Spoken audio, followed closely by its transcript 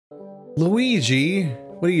Luigi,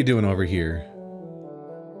 what are you doing over here?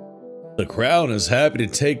 The crown is happy to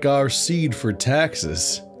take our seed for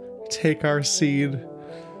taxes. Take our seed?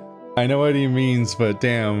 I know what he means, but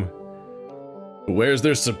damn. Where's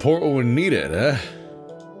their support when we need it, eh?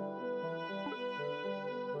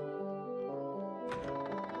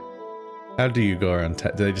 How do you go around?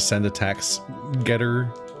 Do they just send a tax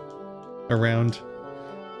getter around?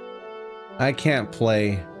 I can't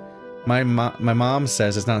play. My mom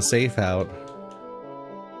says it's not safe out.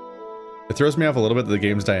 It throws me off a little bit that the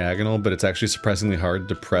game's diagonal, but it's actually surprisingly hard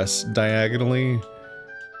to press diagonally.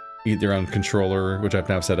 Either on controller, which I've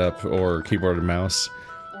now set up, or keyboard and mouse.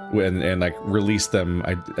 And like release them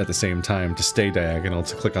at the same time to stay diagonal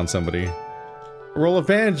to click on somebody. Roll of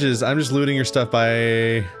advantages. I'm just looting your stuff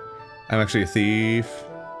by... I'm actually a thief.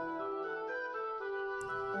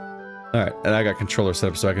 Alright, and I got controller set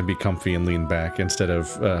up so I can be comfy and lean back instead of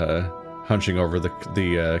hunching over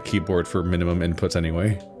the keyboard for minimum inputs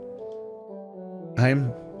anyway.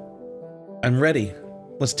 I'm ready.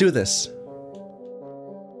 Let's do this.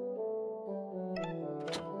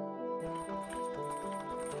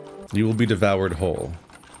 You will be devoured whole.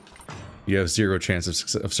 You have 0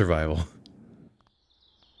 chance of survival.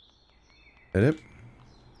 Hit it.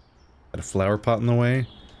 Got a flower pot in the way.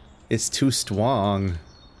 It's too strong.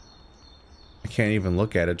 I can't even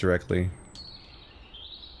look at it directly.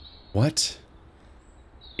 What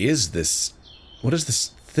is this? What is this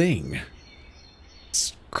thing?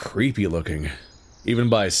 It's creepy looking, even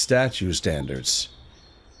by statue standards.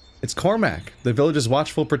 It's Cormac, the village's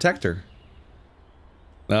watchful protector.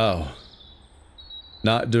 Oh.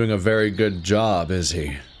 Not doing a very good job, is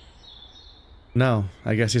he? No,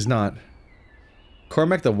 I guess he's not.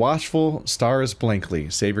 Cormac the Watchful stars blankly.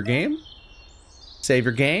 Save your game? Save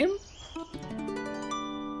your game?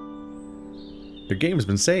 Your game has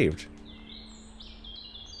been saved.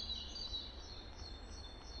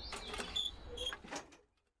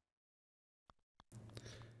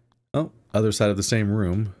 Oh, other side of the same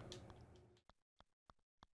room.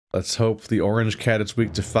 Let's hope the orange cat is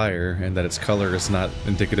weak to fire, and that its color is not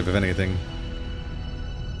indicative of anything.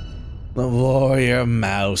 The warrior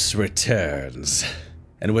mouse returns.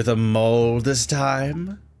 And with a mole this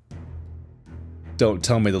time? Don't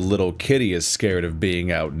tell me the little kitty is scared of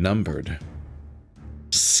being outnumbered.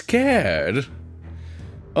 Scared?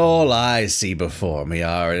 All I see before me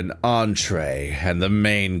are an entree and the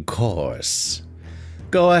main course.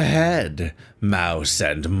 Go ahead, mouse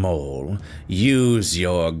and mole. Use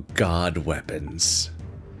your god weapons.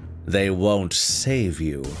 They won't save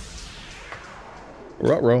you.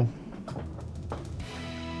 Ruh-roh.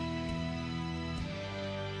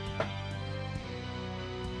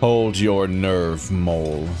 Hold your nerve,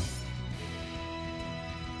 mole.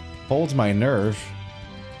 Hold my nerve?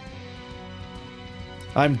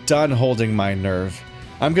 I'm done holding my nerve.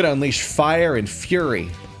 I'm gonna unleash fire and fury.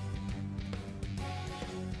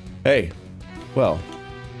 Hey. Well.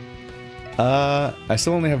 I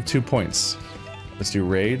still only have 2 points. Let's do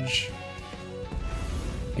rage.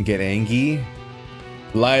 And get angry.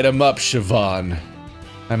 Light 'em up, Siobhan.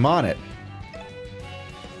 I'm on it.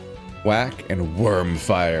 Whack and worm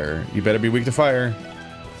fire. You better be weak to fire.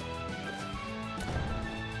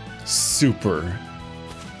 Super.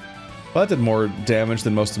 Well, that did more damage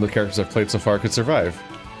than most of the characters I've played so far could survive.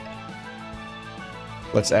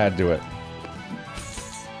 Let's add to it.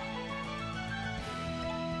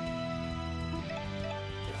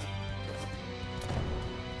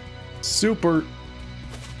 Super.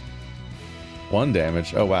 1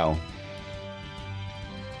 damage. Oh, wow.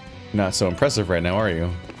 Not so impressive right now, are you?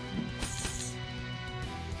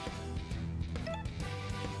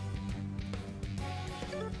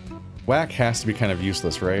 Whack has to be kind of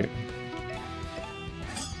useless, right?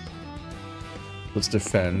 Let's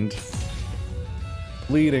defend.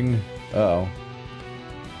 Bleeding. Uh-oh.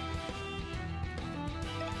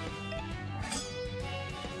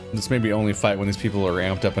 Let's maybe only fight when these people are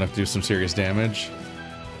amped up enough to do some serious damage.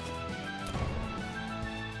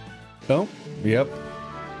 Oh, yep.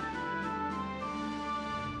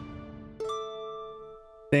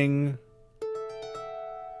 Thing.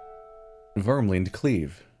 Verm leaned to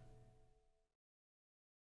cleave.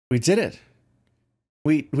 We did it.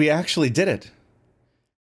 We actually did it.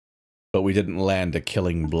 But we didn't land a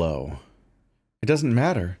killing blow. It doesn't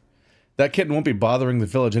matter. That kitten won't be bothering the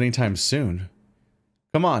village anytime soon.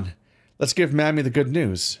 Come on, let's give Mammy the good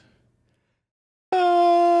news. I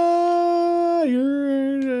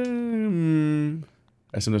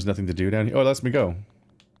assume there's nothing to do down here. Oh, it lets me go.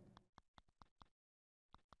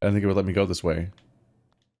 I don't think it would let me go this way.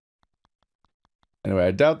 Anyway,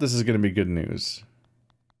 I doubt this is going to be good news.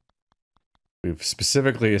 We've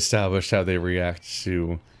specifically established how they react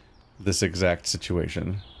to this exact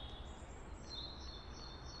situation.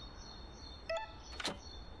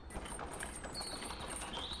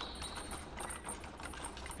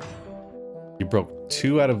 You broke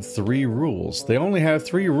 2 out of 3 rules. They only have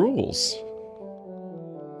 3 rules.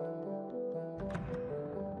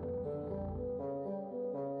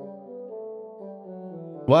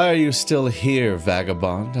 Why are you still here,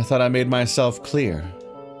 vagabond? I thought I made myself clear.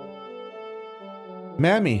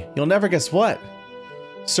 Mammy, you'll never guess what.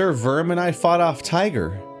 Sir Verm and I fought off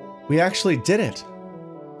Tiger. We actually did it.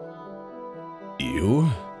 You?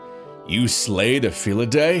 You slayed a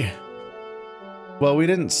Felidae? Well, we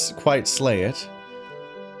didn't quite slay it,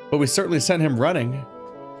 but we certainly sent him running.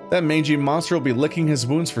 That mangy monster will be licking his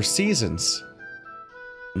wounds for seasons.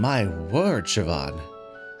 My word, Siobhan.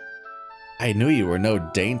 I knew you were no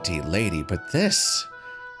dainty lady, but this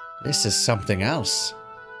is something else.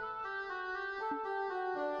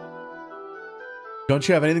 Don't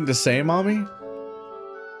you have anything to say, Mommy?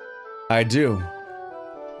 I do.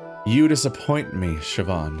 You disappoint me,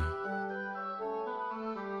 Siobhan.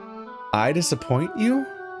 I disappoint you?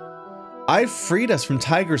 I freed us from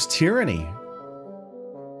Tiger's tyranny.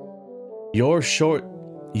 You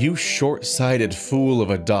short-sighted fool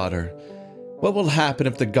of a daughter. What will happen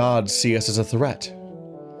if the gods see us as a threat?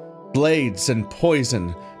 Blades and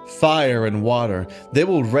poison, fire and water, they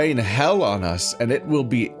will rain hell on us, and it will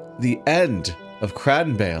be the end of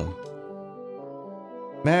Craddenbale.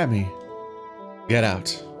 Mammy, get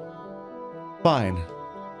out. Fine.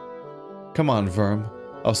 Come on, Verm.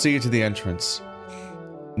 I'll see you to the entrance.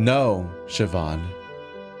 No, Siobhan.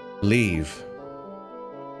 Leave.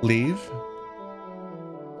 Leave?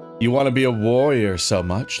 You want to be a warrior so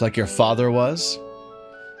much, like your father was?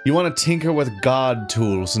 You want to tinker with god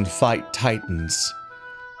tools and fight titans?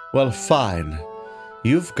 Well, fine.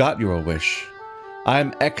 You've got your wish.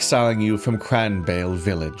 I'm exiling you from Cranbale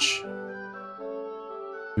Village.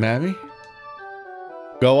 Mammy?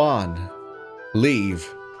 Go on. Leave.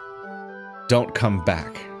 Don't come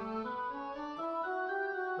back.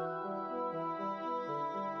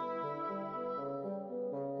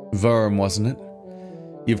 Verm, wasn't it?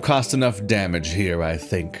 You've caused enough damage here, I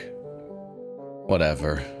think.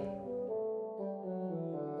 Whatever.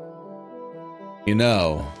 You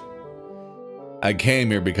know, I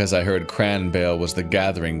came here because I heard Cranbale was the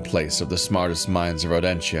gathering place of the smartest minds of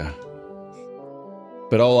Rodentia.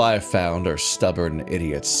 But all I've found are stubborn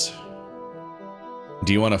idiots.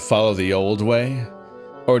 Do you want to follow the old way,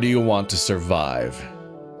 or do you want to survive?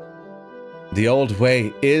 The old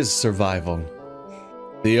way is survival.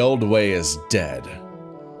 The old way is dead.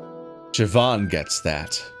 Siobhan gets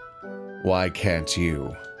that. Why can't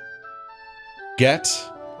you? Get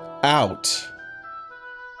out!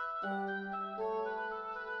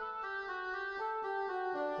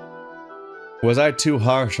 Was I too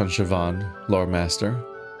harsh on Siobhan, Lord Master?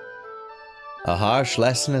 A harsh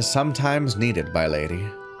lesson is sometimes needed, my lady.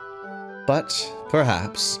 But,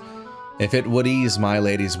 perhaps, if it would ease my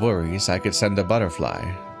lady's worries, I could send a butterfly.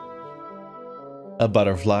 A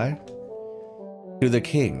butterfly? To the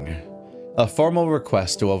king. A formal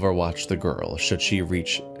request to overwatch the girl, should she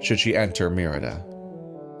enter Merida.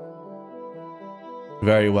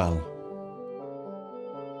 Very well.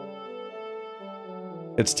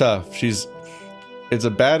 It's tough. It's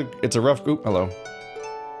a rough group. Hello.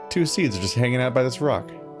 2 seeds are just hanging out by this rock.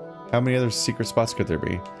 How many other secret spots could there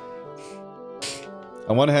be?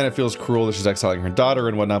 On one hand, it feels cruel that she's exiling her daughter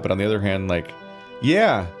and whatnot, but on the other hand, like,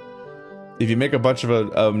 yeah. If you make a bunch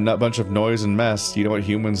of noise and mess, you know what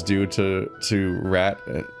humans do to rat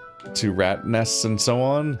nests and so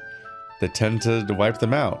on? They tend to wipe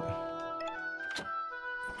them out.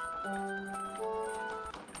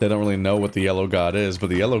 They don't really know what the yellow god is, but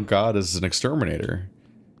the yellow god is an exterminator.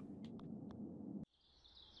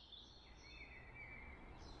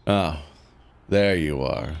 Oh, there you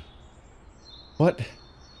are. What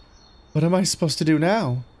am I supposed to do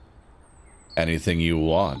now? Anything you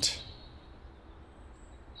want.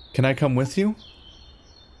 Can I come with you?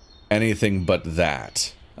 Anything but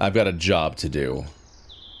that. I've got a job to do.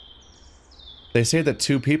 They say that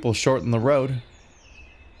 2 people shorten the road.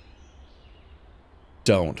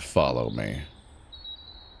 Don't follow me.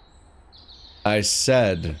 I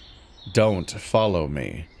said, don't follow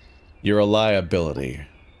me. You're a liability.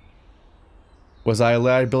 Was I a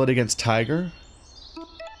liability against Tiger?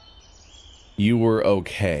 You were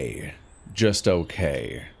okay. Just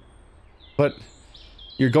okay. But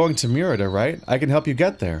you're going to Merida, right? I can help you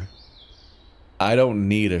get there. I don't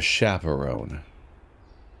need a chaperone.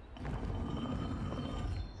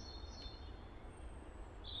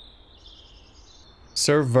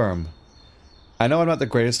 Sir Verm, I know I'm not the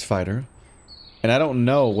greatest fighter, and I don't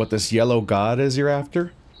know what this yellow god is you're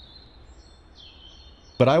after,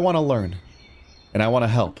 but I want to learn, and I want to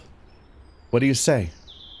help. What do you say?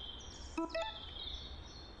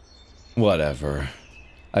 Whatever.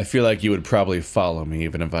 I feel like you would probably follow me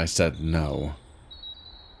even if I said no.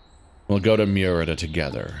 We'll go to Murida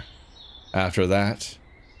together. After that,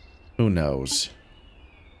 who knows?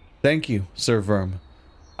 Thank you, Sir Verm.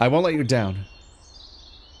 I won't let you down.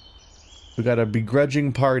 We got a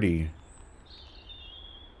begrudging party.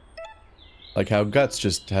 Like how Guts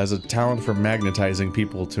just has a talent for magnetizing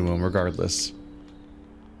people to him regardless.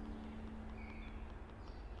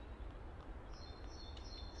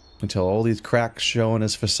 Until all these cracks show in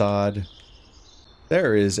his facade.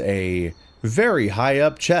 There is a very high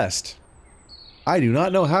up chest. I do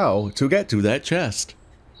not know how to get to that chest.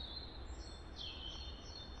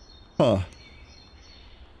 Huh.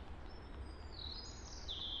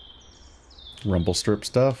 Rumble strip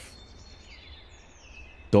stuff.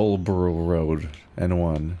 Doleborough Road,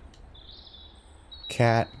 N1.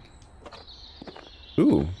 Cat.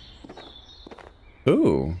 Ooh.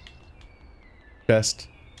 Ooh. Chest.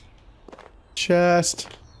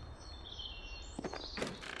 Chest.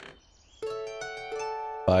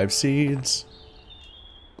 5 seeds.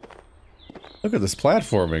 Look at this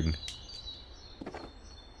platforming.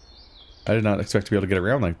 I did not expect to be able to get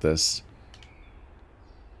around like this.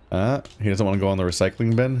 He doesn't want to go on the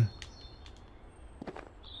recycling bin.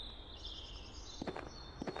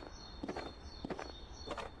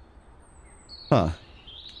 Huh.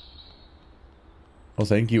 Well,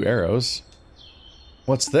 thank you, arrows.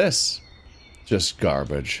 What's this? Just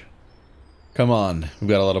garbage. Come on, we've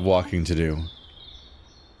got a lot of walking to do.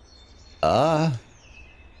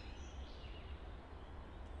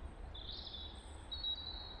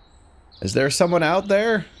 Is there someone out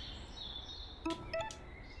there?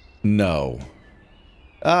 No.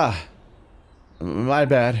 My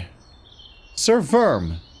bad. Sir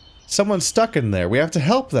Verm, someone's stuck in there. We have to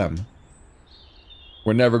help them.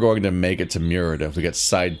 We're never going to make it to Murida if we get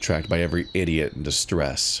sidetracked by every idiot in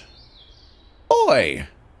distress. Oi!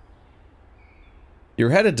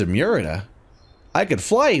 You're headed to Murida? I could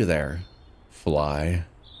fly you there. Fly?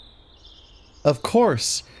 Of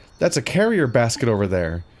course. That's a carrier basket over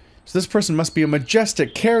there. So this person must be a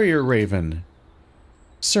majestic carrier raven.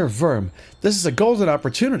 Sir Verm, this is a golden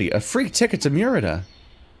opportunity, a free ticket to Murida.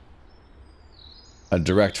 A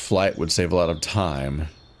direct flight would save a lot of time.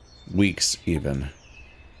 Weeks, even.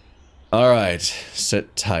 Alright,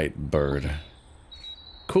 sit tight, bird.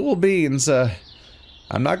 Cool beans, I'm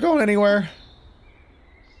not going anywhere.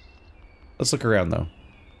 Let's look around, though.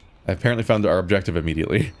 I apparently found our objective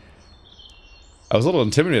immediately. I was a little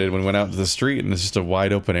intimidated when we went out into the street and it's just a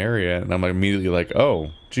wide open area, and I'm immediately like,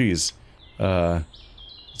 oh, geez.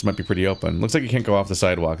 This might be pretty open. Looks like you can't go off the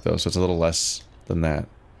sidewalk, though, so it's a little less than that.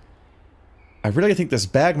 I really think this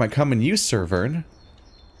bag might come in use, Sir Vern.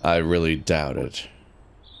 I really doubt it.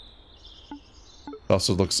 It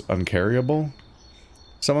also looks uncarryable.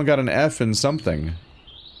 Someone got an F in something.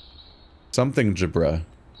 Something Jabra.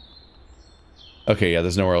 Okay, yeah,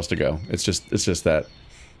 there's nowhere else to go. It's just that.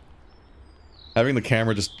 Having the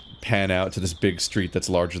camera just pan out to this big street that's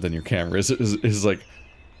larger than your camera is like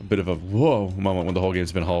a bit of a whoa moment when the whole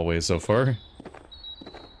game's been hallways so far.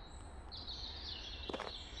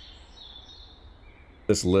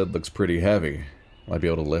 This lid looks pretty heavy. Will I be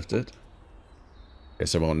able to lift it?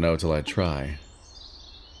 Guess I won't know till I try.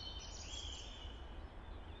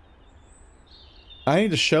 I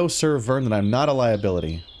need to show Sir Vern that I'm not a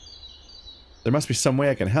liability. There must be some way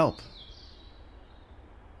I can help.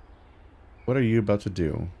 What are you about to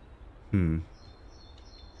do? Did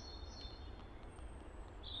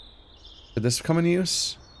this come in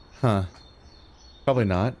use? Huh. Probably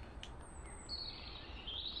not.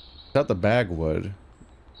 Thought the bag would.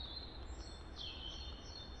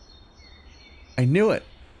 I knew it!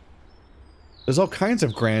 There's all kinds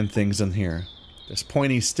of grand things in here. There's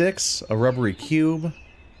pointy sticks, a rubbery cube,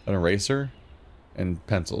 an eraser, and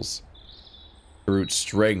pencils. Brute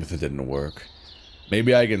strength didn't work.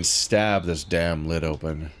 Maybe I can stab this damn lid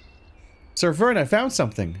open. Sir Vern, I found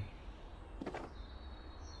something.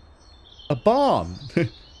 A bomb!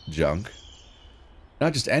 Junk.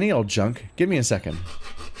 Not just any old junk. Give me a second.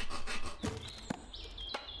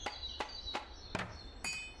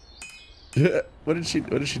 What is she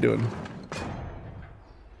doing?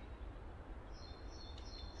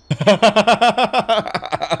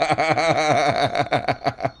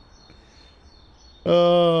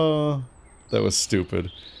 Oh, that was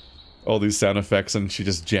stupid. All these sound effects and she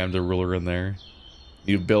just jammed a ruler in there.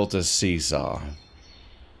 You built a seesaw.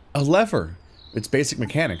 A lever. It's basic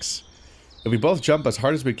mechanics. If we both jump as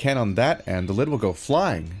hard as we can on that end, the lid will go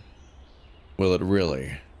flying. Will it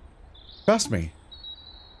really? Trust me.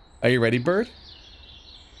 Are you ready, bird?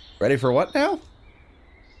 Ready for what now?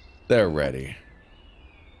 They're ready.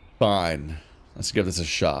 Fine. Let's give this a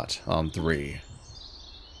shot on 3.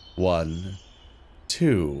 1,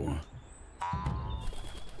 2.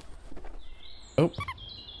 Oh.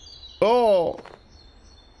 Oh!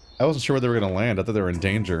 I wasn't sure where they were gonna land. I thought they were in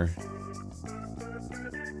danger.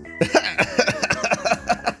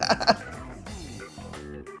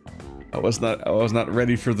 I was not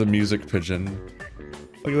ready for the music pigeon.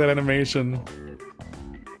 Look at that animation.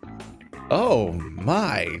 Oh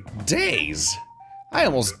my days! I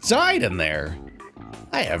almost died in there.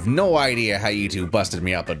 I have no idea how you two busted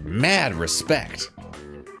me up, but mad respect.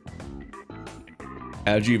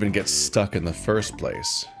 How'd you even get stuck in the first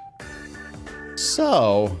place?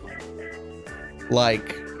 So,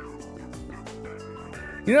 like,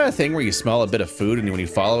 you know that thing where you smell a bit of food and when you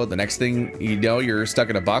follow it, the next thing you know, you're stuck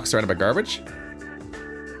in a box surrounded by garbage?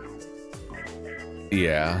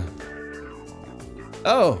 Yeah.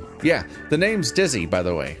 Oh, yeah. The name's Dizzy, by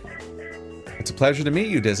the way. It's a pleasure to meet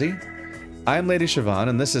you, Dizzy. I'm Lady Siobhan,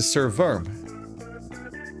 and this is Sir Verm.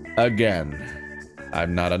 Again,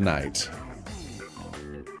 I'm not a knight.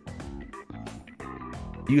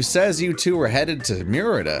 You says you two were headed to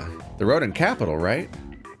Murida, the rodent capital, right?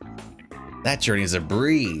 That journey's a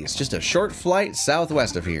breeze, just a short flight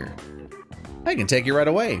southwest of here. I can take you right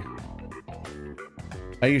away.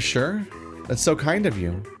 Are you sure? That's so kind of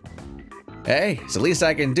you. Hey, it's the least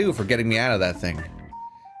I can do for getting me out of that thing.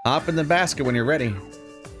 Hop in the basket when you're ready.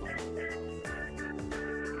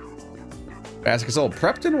 Basket's all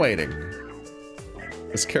prepped and waiting.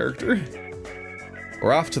 This character.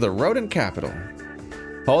 We're off to the rodent capital.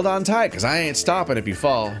 Hold on tight, because I ain't stopping if you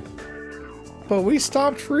fall. But we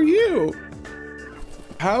stopped for you.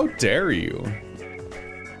 How dare you?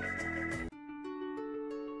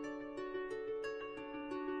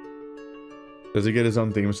 Does he get his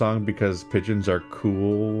own theme song because pigeons are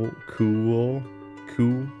cool?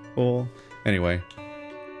 Anyway.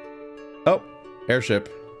 Oh, airship.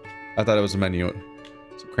 I thought it was a menu.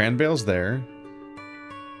 So Cranbale's there.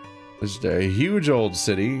 There's a huge old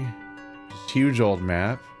city. Just huge old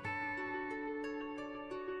map.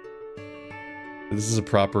 This is a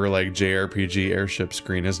proper, like, JRPG airship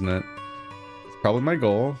screen, isn't it? It's probably my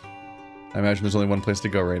goal. I imagine there's only one place to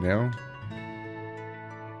go right now.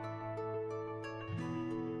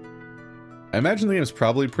 I imagine the game is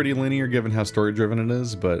probably pretty linear given how story-driven it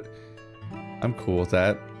is, but I'm cool with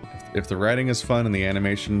that. If the writing is fun and the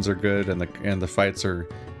animations are good and the fights are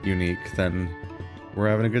unique, then we're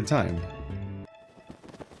having a good time.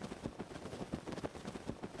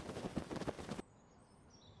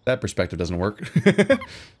 That perspective doesn't work.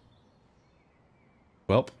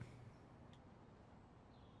 Welp.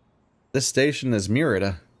 This station is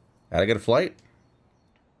Murida. Gotta get a flight?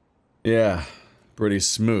 Yeah, pretty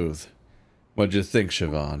smooth. What'd you think,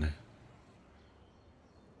 Siobhan?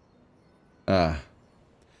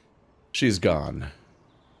 She's gone.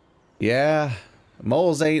 Yeah,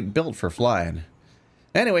 moles ain't built for flying.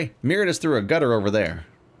 Anyway, Murida's through a gutter over there.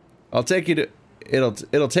 I'll take you to...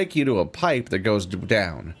 It'll take you to a pipe that goes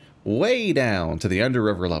down, way down to the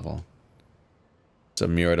underriver level. So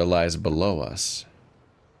Murida lies below us.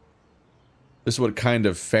 Just what kind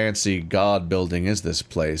of fancy god building is this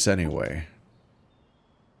place, anyway?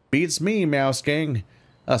 Beats me, Mouse Gang.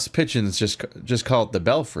 Us pigeons just call it the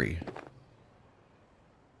Belfry.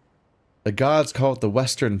 The gods call it the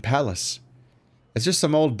Western Palace. It's just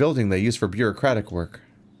some old building they use for bureaucratic work.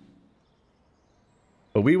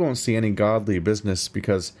 But we won't see any godly business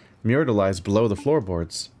because Murida lies below the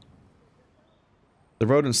floorboards. The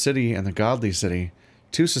rodent city and the godly city,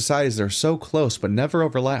 two societies that are so close but never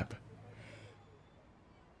overlap.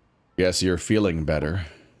 Guess you're feeling better.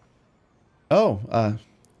 Oh,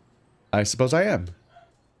 I suppose I am.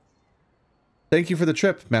 Thank you for the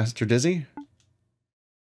trip, Master Dizzy.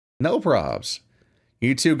 No probs.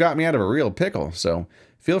 You two got me out of a real pickle, so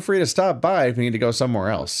feel free to stop by if you need to go somewhere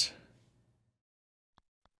else.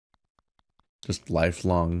 Just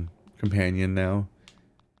lifelong companion now.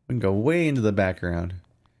 We can go way into the background.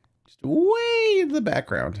 Just way into the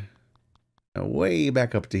background. Now way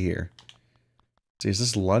back up to here. See, is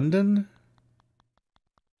this London?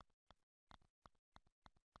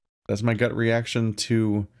 That's my gut reaction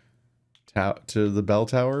to the bell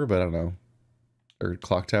tower, but I don't know. Or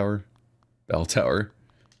clock tower. Bell tower.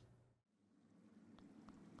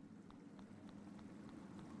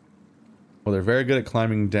 Well, they're very good at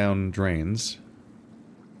climbing down drains.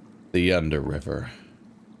 The underriver.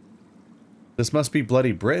 This must be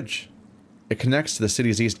Bloody Bridge. It connects to the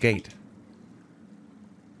city's east gate.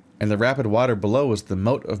 and the rapid water below is the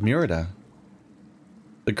moat of Murida.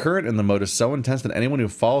 The current in the moat is so intense that anyone who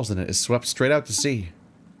falls in it is swept straight out to sea.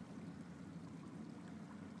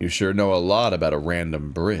 You sure know a lot about a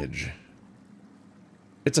random bridge.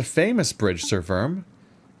 It's a famous bridge, Sir Verm.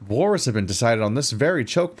 Wars have been decided on this very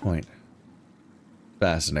choke point.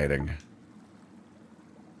 Fascinating.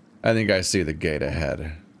 I think I see the gate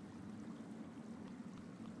ahead.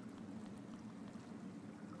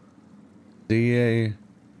 D.A.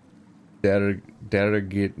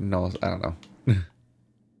 Dergit... No, I don't know.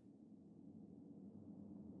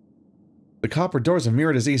 The copper doors of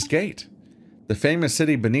Murida's East Gate. The famous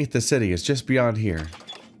city beneath the city is just beyond here.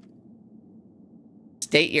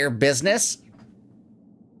 State your business?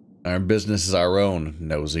 Our business is our own,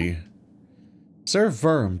 nosy. Sir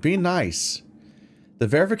Verm, be nice. The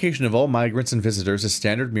verification of all migrants and visitors is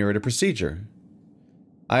standard Murida procedure.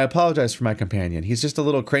 I apologize for my companion. He's just a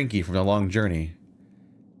little cranky from the long journey.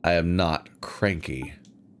 I am not cranky.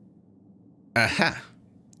 Aha.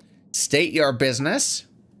 State your business?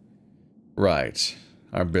 Right.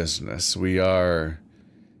 Our business. We are...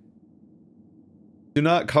 Do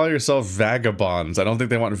not call yourself vagabonds. I don't think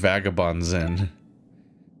they want vagabonds in.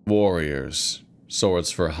 Warriors. Swords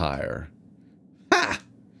for hire. Ha!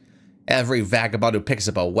 Every vagabond who picks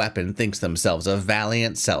up a weapon thinks themselves a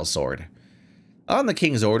valiant sellsword. On the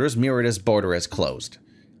king's orders, Murida's border is closed.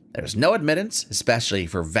 There's no admittance, especially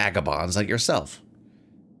for vagabonds like yourself.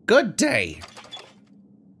 Good day.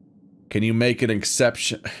 Can you make an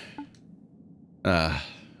exception?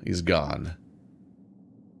 He's gone.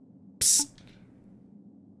 Psst.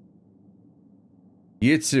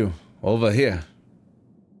 You two, over here.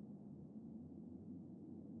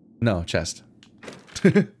 No, chest.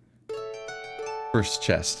 First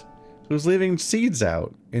chest. Who's leaving seeds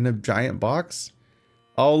out in a giant box?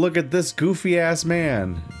 Oh, look at this goofy ass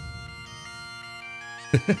man.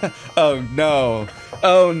 Oh no.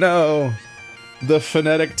 Oh no. The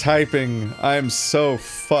phonetic typing. I'm so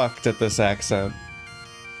fucked at this accent.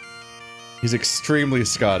 He's extremely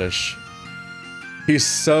Scottish. He's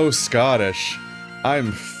so Scottish.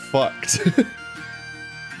 I'm fucked.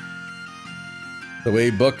 The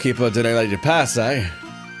wee bookkeeper didn't let you pass, eh?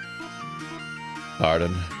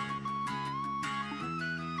 Pardon.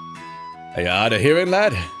 Are you hard of hearing,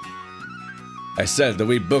 lad? I said the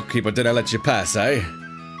wee bookkeeper didn't let you pass, eh?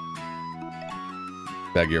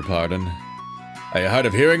 Beg your pardon. Are you hard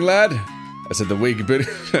of hearing, lad? I said the wee bit.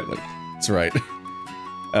 That's right.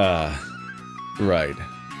 Right.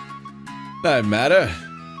 No matter.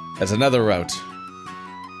 There's another route.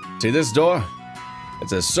 See this door?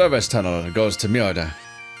 It's a service tunnel that goes to Murida.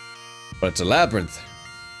 But it's a labyrinth.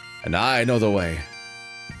 And I know the way.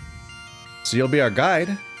 So you'll be our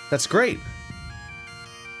guide? That's great.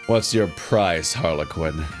 What's your price,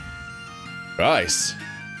 Harlequin? Price?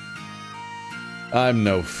 I'm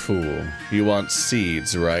no fool. You want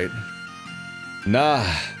seeds, right? Nah,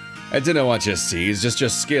 I didn't want your seeds, just your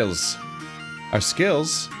skills. Our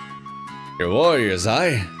skills? You're warriors,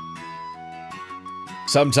 aye?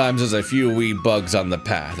 Sometimes there's a few wee bugs on the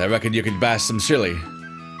path. I reckon you could bash some chili.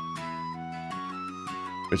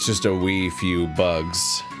 It's just a wee few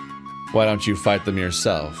bugs. Why don't you fight them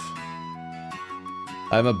yourself?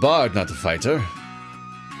 I'm a bard, not a fighter.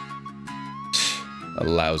 A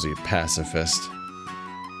lousy pacifist.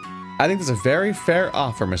 I think that's a very fair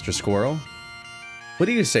offer, Mr. Squirrel. What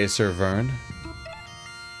do you say, Sir Vern?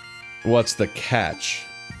 What's the catch?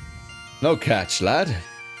 No catch, lad.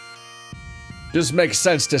 Just makes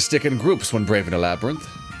sense to stick in groups when braving a labyrinth.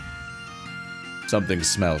 Something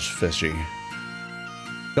smells fishy.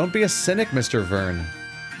 Don't be a cynic, Mr. Vern.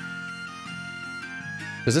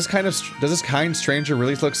 Does this kind stranger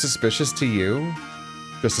really look suspicious to you?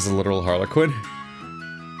 Just as a literal harlequin?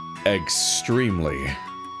 Extremely.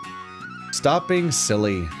 Stop being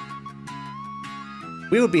silly.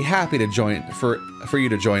 We would be happy to join for you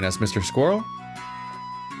to join us, Mr. Squirrel.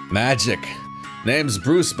 Magic. Name's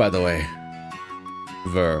Bruce, by the way.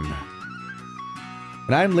 Verm.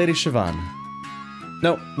 And I'm Lady Siobhan.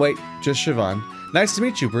 No, wait, just Siobhan. Nice to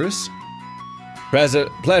meet you, Bruce.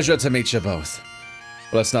 Pleasure to meet you both.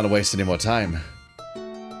 But let's not waste any more time.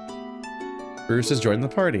 Bruce has joined the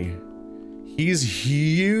party. He's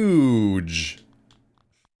huge.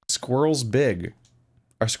 Squirrel's big.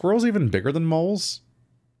 Are squirrels even bigger than moles?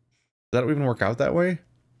 Does that even work out that way?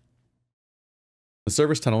 The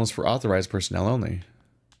service tunnel is for authorized personnel only.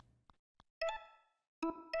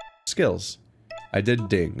 Skills. I did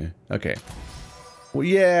ding. Okay. Well,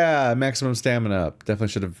 yeah, maximum stamina up. Definitely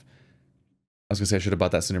should have. I was gonna say I should have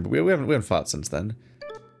bought that sooner, but we haven't fought since then.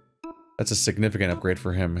 That's a significant upgrade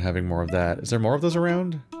for him having more of that. Is there more of those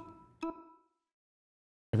around?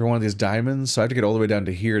 every one of these diamonds, so I have to get all the way down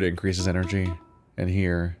to here to increase his energy. And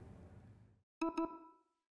here.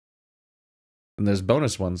 And there's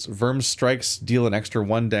bonus ones. Verm strikes deal an extra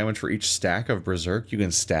 1 damage for each stack of Berserk. You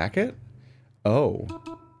can stack it? Oh.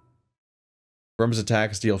 Verm's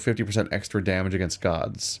attacks deal 50% extra damage against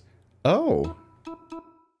gods. Oh.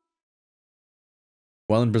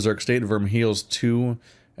 While in Berserk state, Verm heals 2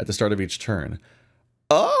 at the start of each turn.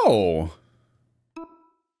 Oh!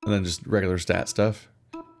 And then just regular stat stuff.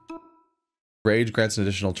 Rage grants an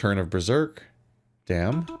additional turn of Berserk.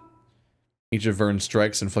 Damn. Each of Vern's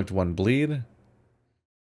strikes inflict 1 bleed.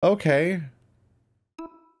 Okay.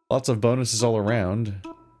 Lots of bonuses all around.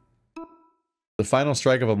 The final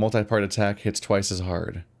strike of a multi-part attack hits twice as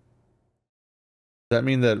hard. Does that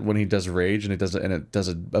mean that when he does rage and it does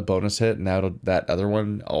a bonus hit, now that other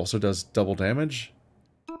one also does double damage?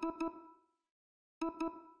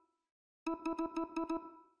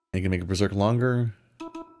 You can make a berserk longer.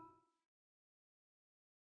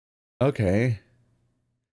 Okay.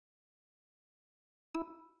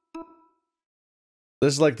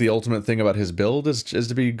 This is like the ultimate thing about his build is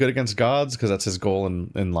to be good against gods, because that's his goal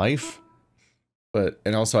in life.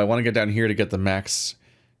 And also I want to get down here to get the max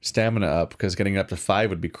stamina up, because getting it up to 5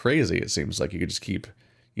 would be crazy, it seems like. You could just keep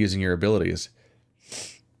using your abilities.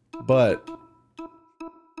 But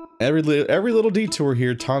every little detour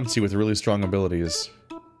here taunts you with really strong abilities.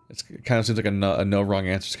 It kind of seems like a no wrong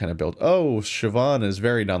answers kind of build. Oh, Siobhan is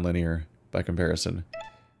very nonlinear by comparison.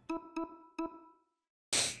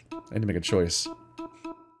 I need to make a choice.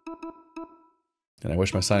 And I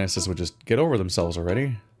wish my sinuses would just get over themselves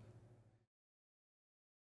already.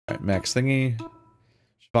 Alright, max thingy.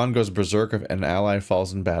 Siobhan goes berserk if an ally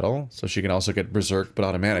falls in battle, so she can also get berserk, but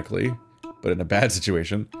automatically, but in a bad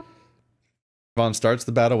situation. Siobhan starts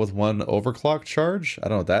the battle with 1 overclock charge. I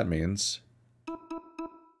don't know what that means.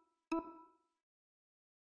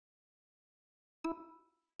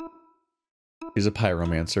 She's a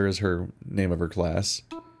pyromancer is her name of her class.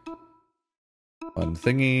 1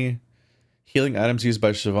 thingy. Healing items used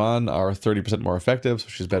by Siobhan are 30% more effective, so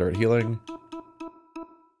she's better at healing.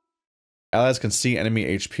 Allies can see enemy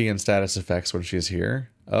HP and status effects when she's here.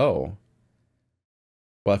 Oh.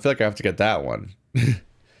 Well, I feel like I have to get that one.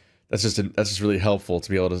 That's just really helpful to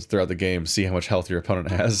be able to, throughout the game, see how much health your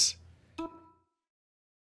opponent has.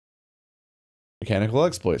 Mechanical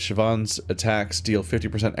exploits. Siobhan's attacks deal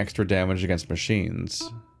 50% extra damage against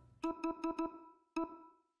machines.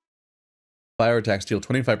 Fire attacks deal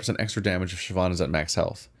 25% extra damage if Siobhan is at max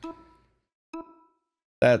health.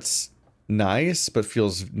 That's nice, but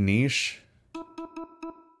feels niche.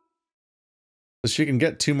 So she can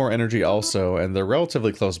get 2 more energy also, and they're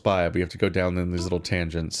relatively close by, but you have to go down in these little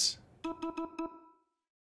tangents.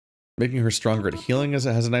 Making her stronger at healing has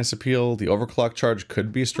a nice appeal. The overclock charge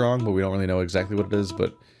could be strong, but we don't really know exactly what it is,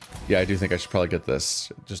 but yeah, I do think I should probably get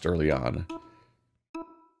this just early on.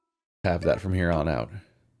 Have that from here on out.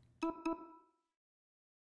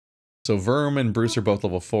 So Verm and Bruce are both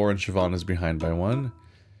level 4, and Siobhan is behind by 1.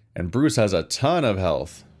 And Bruce has a ton of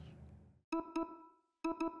health.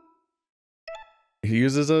 He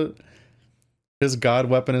uses his god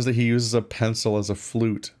weapon is that he uses a pencil as a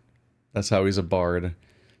flute. That's how he's a bard.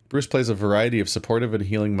 Bruce plays a variety of supportive and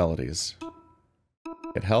healing melodies.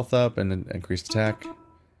 Get health up and increased attack.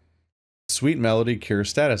 Sweet melody cures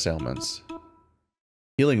status ailments.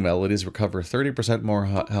 Healing melodies recover 30% more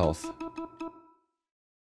health.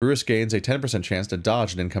 Bruce gains a 10% chance to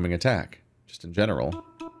dodge an incoming attack, just in general.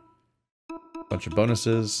 Bunch of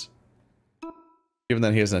bonuses. Given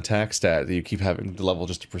that he has an attack stat that you keep having to level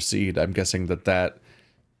just to proceed, I'm guessing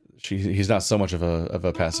he's not so much of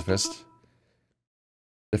a pacifist.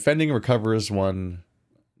 Defending recovers 1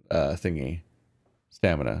 thingy.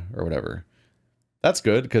 Stamina, or whatever. That's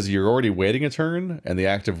good, because you're already waiting a turn, and the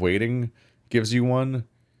act of waiting gives you 1.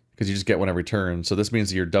 Because you just get 1 every turn, so this means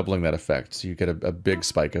that you're doubling that effect, so you get a big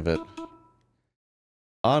spike of it.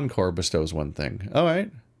 Encore bestows 1 thing.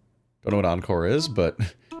 Alright. Don't know what Encore is, but,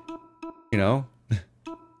 you know.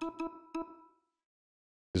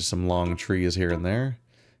 There's some long trees here and there.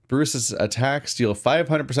 Bruce's attacks deal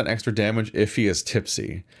 500% extra damage if he is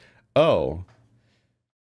tipsy. Oh.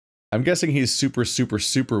 I'm guessing he's super, super,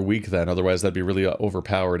 super weak then, otherwise that'd be really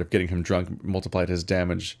overpowered if getting him drunk multiplied his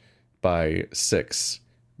damage by 6.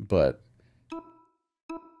 But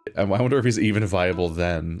I wonder if he's even viable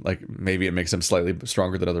then. Like, maybe it makes him slightly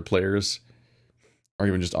stronger than other players. Or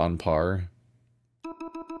even just on par.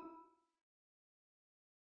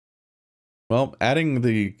 Well, adding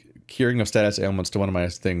the curing of status ailments to one of my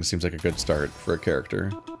things seems like a good start for a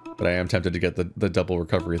character. But I am tempted to get the double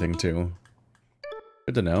recovery thing too.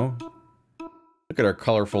 Good to know. Look at our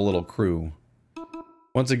colorful little crew.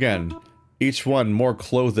 Once again, each one more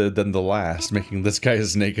clothed than the last, making this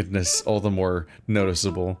guy's nakedness all the more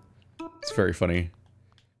noticeable. It's very funny.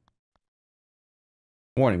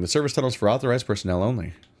 Warning, the service tunnel's for authorized personnel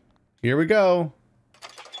only. Here we go.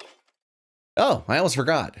 Oh, I almost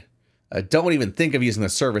forgot. Don't even think of using the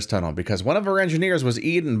service tunnel because one of our engineers was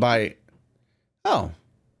eaten by... Oh.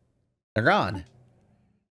 They're gone.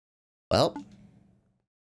 Well,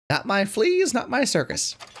 not my fleas, not my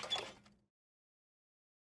circus.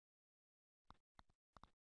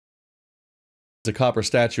 It's a copper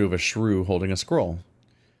statue of a shrew holding a scroll.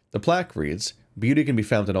 The plaque reads, "Beauty can be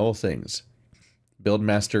found in all things.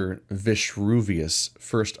 Buildmaster Vishruvius,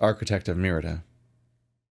 first architect of Merida."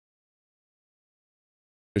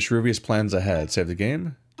 Vishruvius plans ahead. Save the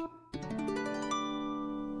game.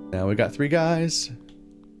 Now we got 3 guys.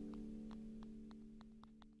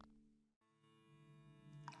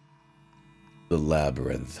 The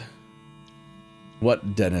labyrinth.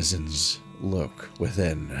 What denizens lurk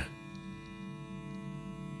within?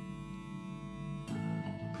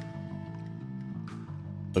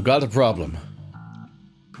 I've got a problem.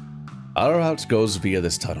 Our route goes via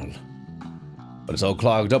this tunnel, but it's all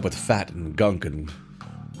clogged up with fat and gunk and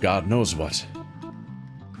God knows what.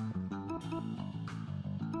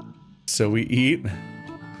 So we eat.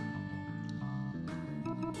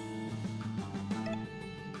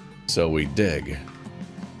 So we dig.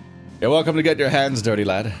 You're welcome to get your hands dirty,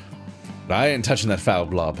 lad. But I ain't touching that foul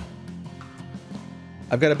blob.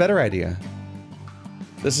 I've got a better idea.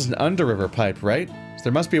 This is an underriver pipe, right? So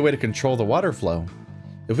there must be a way to control the water flow.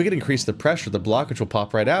 If we can increase the pressure, the blockage will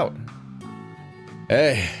pop right out.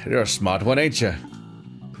 Hey, you're a smart one, ain't you?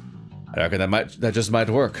 I reckon that just might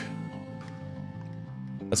work.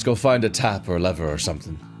 Let's go find a tap or lever or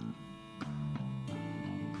something.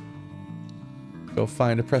 Go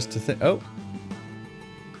find a press to thing. Oh.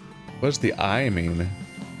 What does the eye mean?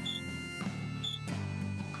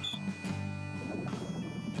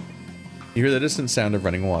 You hear the distant sound of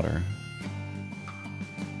running water.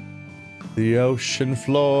 The ocean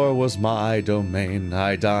floor was my domain.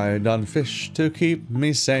 I dined on fish to keep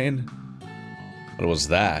me sane. What was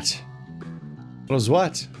that? What was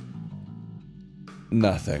what?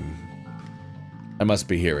 Nothing. I must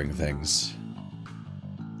be hearing things.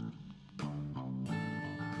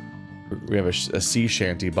 We have a sea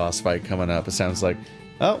shanty boss fight coming up. It sounds like...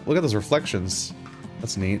 Oh, look at those reflections.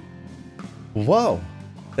 That's neat. Whoa!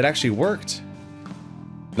 That actually worked.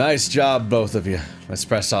 Nice job, both of you. Let's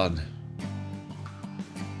press on.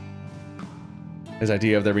 His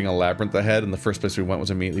idea of there being a labyrinth ahead and the first place we went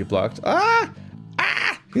was immediately blocked. Ah!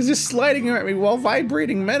 Ah! He's just sliding at me while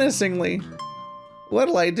vibrating menacingly.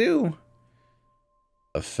 What'll I do?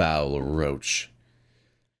 A foul roach.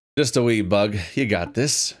 Just a wee bug. You got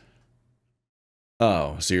this.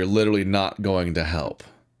 Oh, so you're literally not going to help.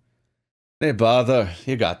 Hey, bother.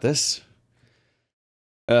 You got this.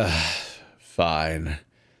 Fine.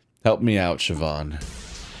 Help me out, Siobhan.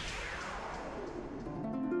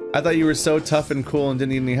 I thought you were so tough and cool and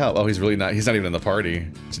didn't need any help. Oh, he's really not. He's not even in the party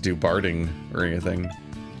to do barding or anything.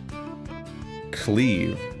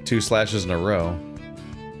 Cleave. 2 slashes in a row.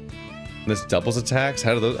 And this doubles attacks?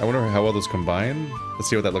 How do those... I wonder how well those combine. Let's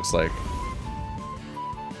see what that looks like.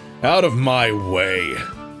 Out of my way!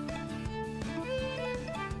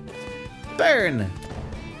 Burn!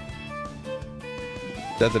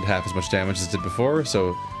 That did half as much damage as it did before,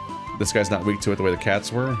 so this guy's not weak to it the way the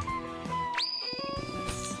cats were.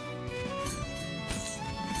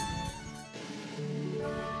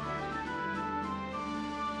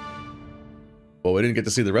 Well, we didn't get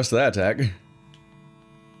to see the rest of that attack.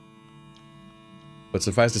 But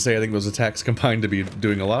suffice to say, I think those attacks combined to be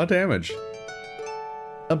doing a lot of damage.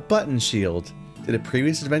 A button shield. Did a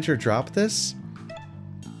previous adventure drop this?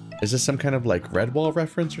 Is this some kind of like Redwall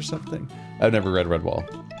reference or something? I've never read Redwall.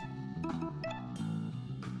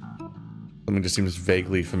 Something just seems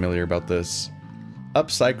vaguely familiar about this.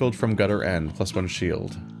 Upcycled from gutter end, +1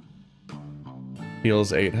 shield.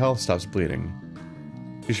 Heals 8 health, stops bleeding.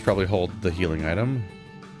 You should probably hold the healing item.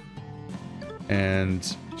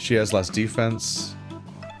 And she has less defense.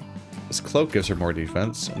 This cloak gives her more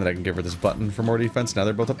defense, and then I can give her this button for more defense. Now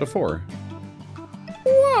they're both up to 4.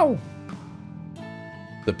 Whoa!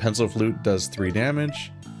 The pencil flute does 3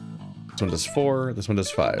 damage. This one does 4. This one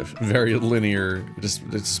does 5. Very linear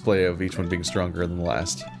display of each one being stronger than the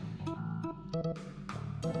last.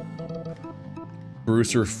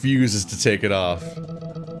 Bruce refuses to take it off.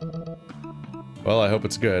 Well, I hope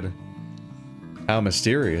it's good. How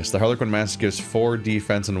mysterious. The Harlequin Mask gives 4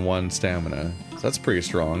 defense and 1 stamina. So that's pretty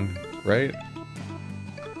strong, right?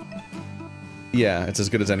 Yeah, it's as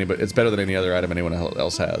good as anybody. It's better than any other item anyone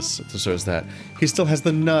else has. So shows that. He still has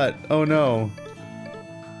the nut. Oh no.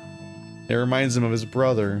 It reminds him of his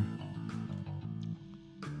brother.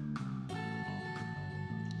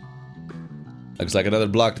 Looks like another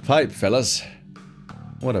blocked pipe, fellas.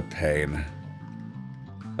 What a pain.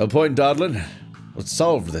 No point dawdling. Let's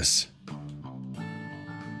solve this.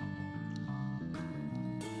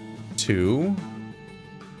 2.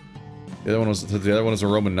 The other one was a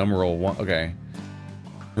Roman numeral 1. Okay.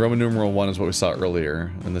 Roman numeral 1 is what we saw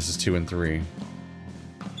earlier, and this is 2 and 3.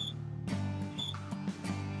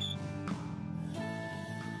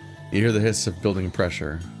 You hear the hiss of building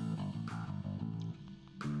pressure.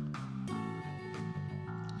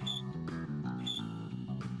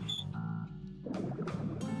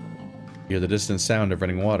 You hear the distant sound of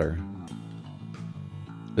running water.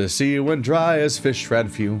 The sea went dry as fish ran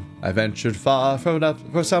few. I ventured far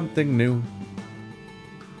for something new.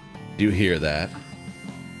 Do you hear that?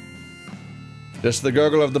 Just the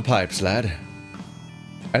gurgle of the pipes, lad.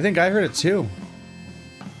 I think I heard it too.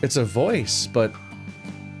 It's a voice, but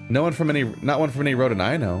not one from any rodent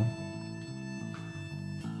I know.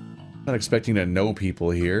 Not expecting to know people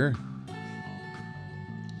here.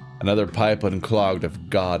 Another pipe unclogged of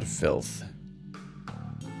god filth.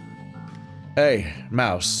 Hey,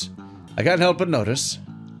 mouse. I can't help but notice.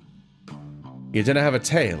 You didn't have a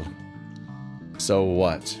tail. So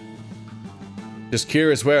what? Just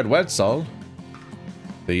curious where it went, Sol.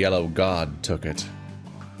 The yellow god took it.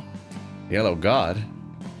 Yellow god?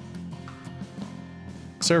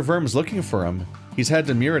 Sir Verm's looking for him. He's had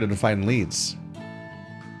to mirror it to find leads.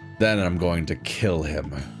 Then I'm going to kill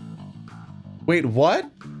him. Wait,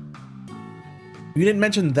 what? You didn't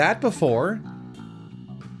mention that before.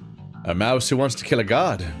 A mouse who wants to kill a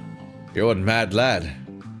god. You're one mad lad.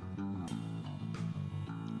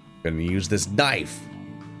 Gonna use this knife.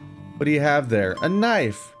 What do you have there? A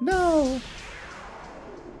knife? No.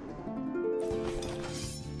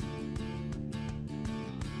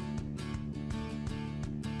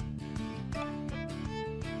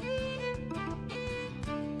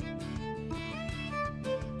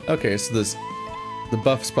 Okay, so the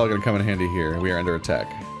buff's probably gonna come in handy here. We are under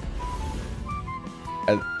attack.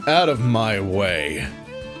 Out of my way.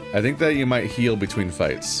 I think that you might heal between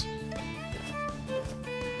fights.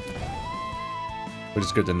 Which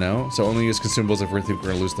is good to know. So only use consumables if we think we're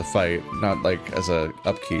gonna lose the fight, not like as a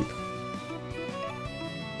upkeep.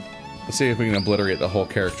 Let's see if we can obliterate the whole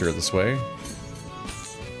character this way.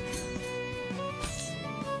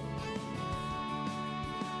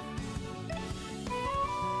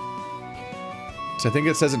 So I think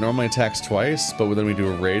it says it normally attacks twice, but then we do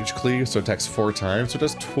a rage cleave, so it attacks 4 times, so it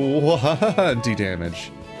does 20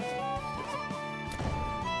 damage.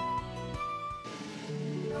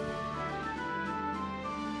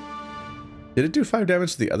 Did it do 5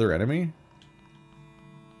 damage to the other enemy?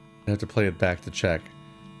 I have to play it back to check.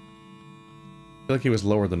 I feel like he was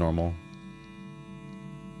lower than normal.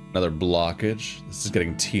 Another blockage. This is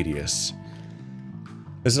getting tedious.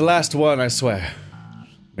 This is the last one, I swear.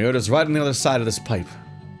 Murida's right on the other side of this pipe.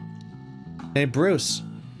 Hey, Bruce.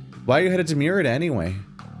 Why are you headed to Murida anyway?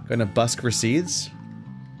 Gonna busk for seeds?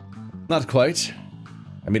 Not quite.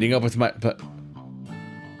 I'm meeting up with my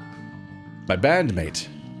bandmate.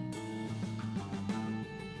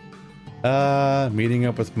 Meeting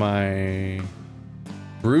up with my...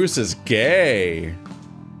 Bruce is gay.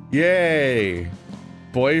 Yay.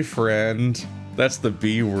 Boyfriend. That's the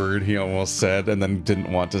B word he almost said and then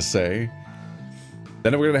didn't want to say.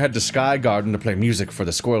 Then we're gonna head to Sky Garden to play music for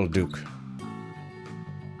the Squirrel Duke.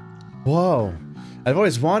 Whoa. I've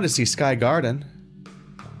always wanted to see Sky Garden.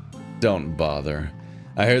 Don't bother.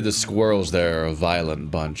 I hear the squirrels there are a violent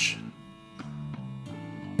bunch.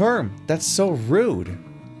 Verm, that's so rude.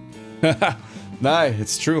 Haha, nah,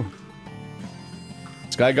 it's true.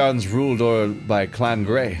 Sky Garden's ruled by Clan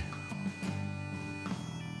Grey.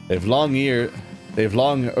 They've long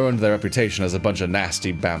earned their reputation as a bunch of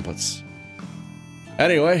nasty bambots.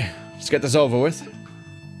 Anyway, let's get this over with.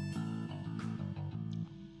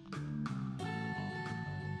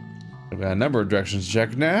 We've got a number of directions to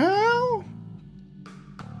check now.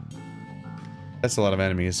 That's a lot of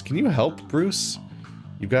enemies. Can you help, Bruce?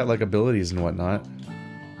 You've got, like, abilities and whatnot.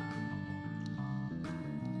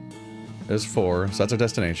 There's 4, so that's our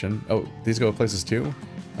destination. Oh, these go places too?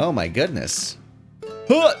 Oh my goodness.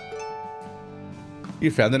 Huh! You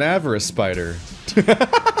found an avarice spider.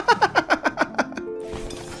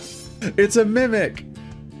 It's a mimic!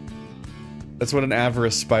 That's what an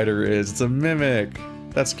avarice spider is. It's a mimic.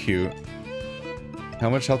 That's cute. How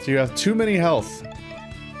much health do you have? Too many health.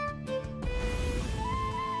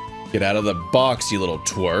 Get out of the box, you little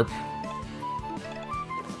twerp.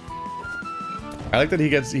 I like that he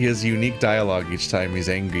has unique dialogue each time he's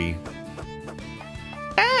angry.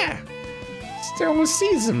 Ah! Still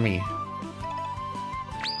seizing me.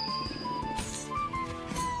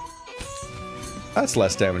 That's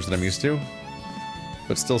less damage than I'm used to.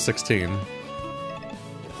 But still 16.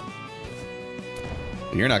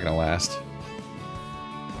 You're not gonna last.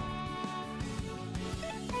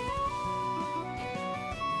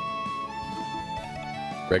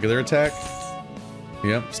 Regular attack?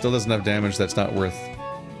 Yep, still doesn't have damage that's not not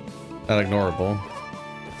ignorable.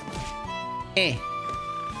 Eh.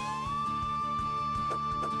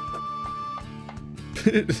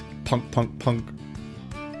 Punk, punk, punk.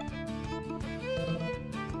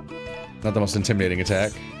 Not the most intimidating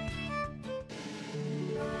attack.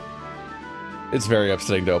 It's very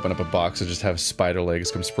upsetting to open up a box and just have spider legs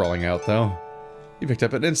come sprawling out, though. You picked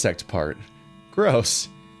up an insect part. Gross.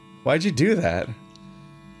 Why'd you do that?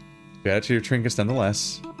 You add it to your trinkets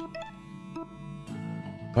nonetheless.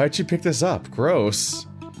 Why'd you pick this up? Gross.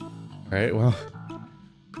 Alright, well...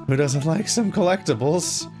 Who doesn't like some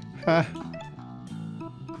collectibles? Huh.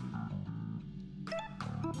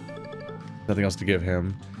 Nothing else to give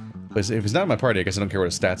him. But if he's not in my party, I guess I don't care what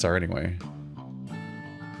his stats are anyway.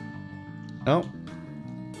 Oh.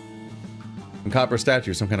 A copper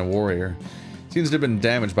statue, some kind of warrior. Seems to have been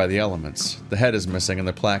damaged by the elements. The head is missing and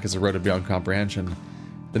the plaque is eroded beyond comprehension.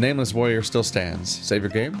 The nameless warrior still stands. Save your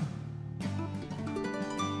game?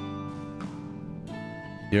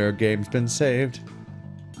 Your game's been saved.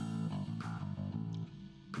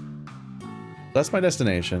 That's my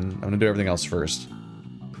destination. I'm gonna do everything else first.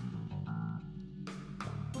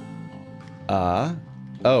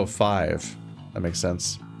 Oh, 5. That makes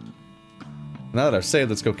sense. Now that I've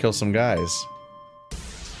saved, let's go kill some guys.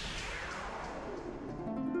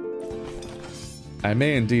 I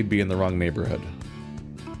may indeed be in the wrong neighborhood.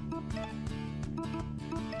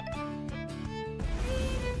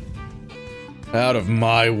 Out of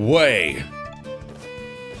my way!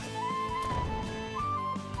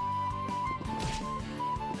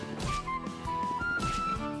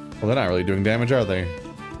 Well, they're not really doing damage, are they?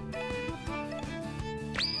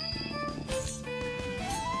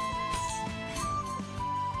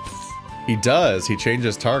 He does. He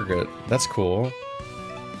changes target. That's cool.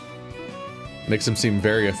 Makes him seem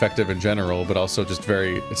very effective in general, but also just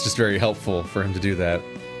it's just very helpful for him to do that.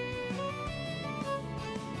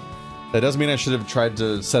 That does mean I should have tried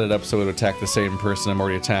to set it up so it would attack the same person I'm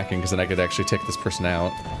already attacking, because then I could actually take this person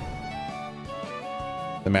out.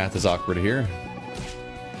 The math is awkward here.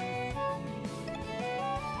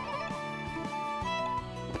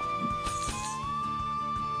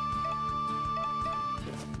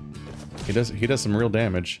 He does some real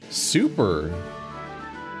damage. Super!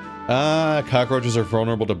 Ah, cockroaches are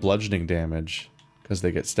vulnerable to bludgeoning damage. Because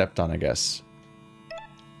they get stepped on, I guess.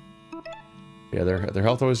 Yeah, their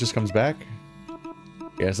health always just comes back.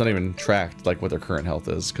 Yeah, it's not even tracked like what their current health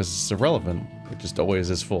is, because it's irrelevant. It just always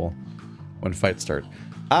is full when fights start.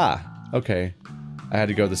 Ah! Okay. I had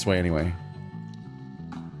to go this way anyway.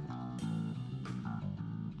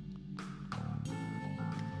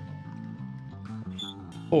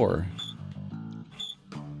 Four.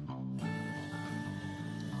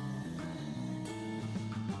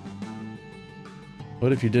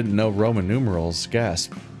 What if you didn't know Roman numerals?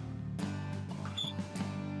 Gasp.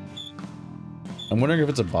 I'm wondering if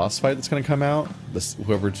it's a boss fight that's gonna come out.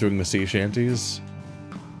 Whoever's doing the sea shanties.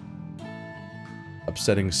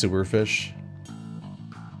 Upsetting sewer fish.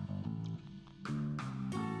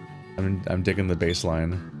 I'm digging the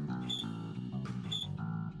baseline.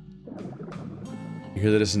 You hear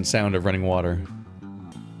the distant sound of running water.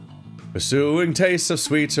 Pursuing tastes of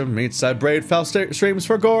sweeter meats, I braid foul streams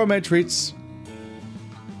for gourmet treats.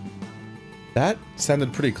 That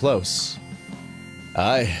sounded pretty close.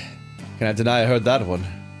 I cannot deny I heard that one.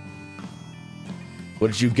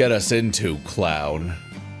 What did you get us into, clown?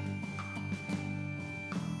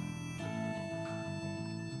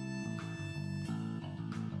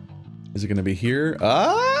 Is it gonna be here?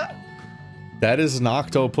 Ah! That is an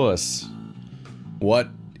octopus. What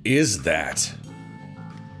is that?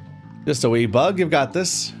 Just a wee bug, you've got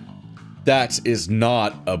this. That is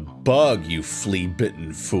not a bug, you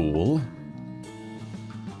flea-bitten fool.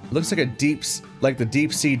 Looks like the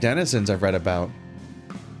deep sea denizens I've read about.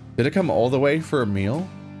 Did it come all the way for a meal?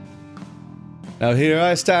 Now here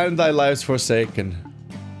I stand, thy life's forsaken.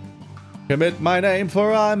 Commit my name,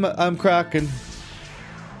 for I'm kraken.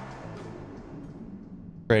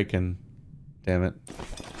 Kraken. Damn it.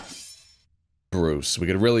 Bruce, we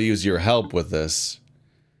could really use your help with this.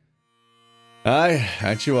 Aye,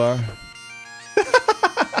 that you are.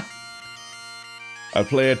 I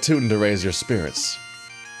play a tune to raise your spirits.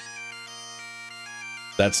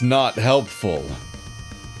 That's not helpful.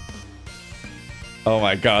 Oh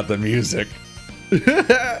my god, the music.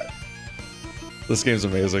 This game's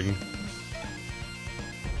amazing.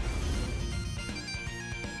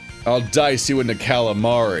 I'll dice you into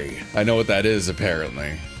calamari. I know what that is,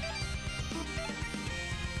 apparently.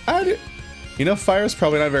 You know, fire's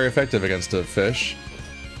probably not very effective against a fish.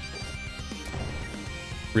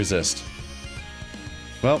 Resist.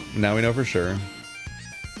 Well, now we know for sure.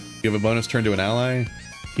 Give a bonus turn to an ally.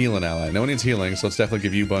 Heal an ally. No one needs healing, so let's definitely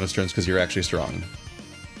give you bonus turns because you're actually strong.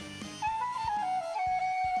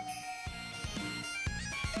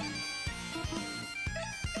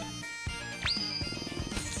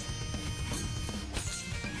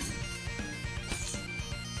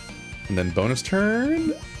 And then bonus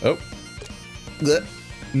turn. Oh. Blech.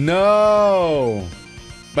 No!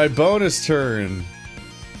 My bonus turn.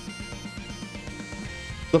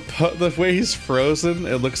 The way he's frozen,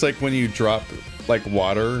 it looks like when you drop like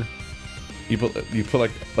water. You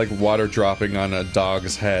put like water dropping on a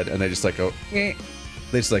dog's head, and they just like go. They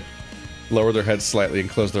just like lower their head slightly and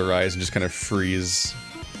close their eyes and just kind of freeze.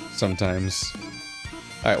 Sometimes.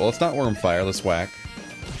 All right, well it's not worm fire. Let's whack.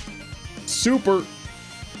 Super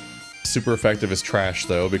effective is trash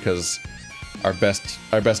though, because our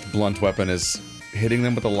best blunt weapon is hitting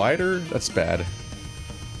them with a lighter. That's bad.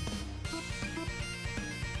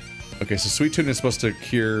 Okay, so Sweet Tune is supposed to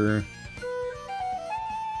cure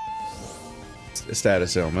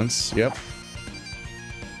status ailments. Yep.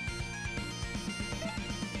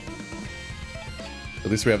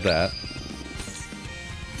 At least we have that.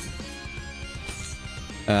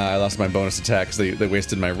 I lost my bonus attack because they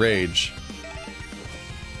wasted my rage.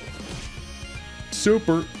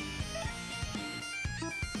 Super.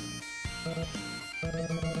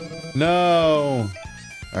 No.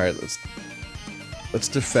 All right, let's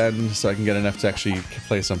defend so I can get enough to actually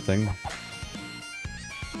play something.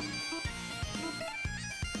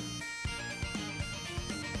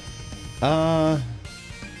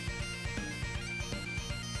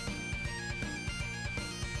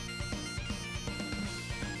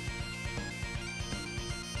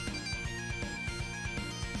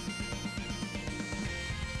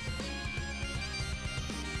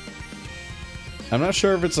 I'm not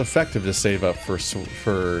sure if it's effective to save up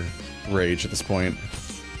for rage at this point.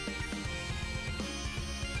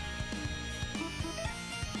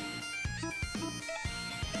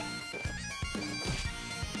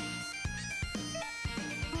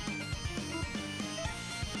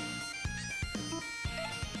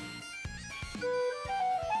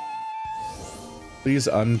 Please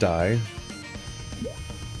undie.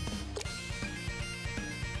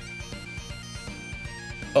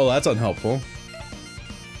 Oh, that's unhelpful.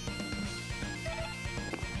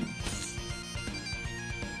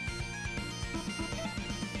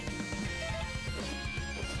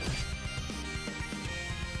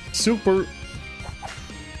 Super.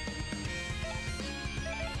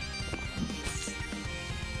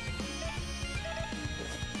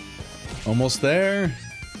 Almost there.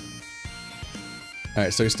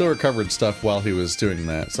 Alright, so he still recovered stuff while he was doing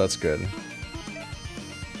that, so that's good.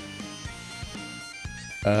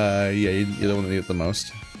 Yeah, you're the one that needs it the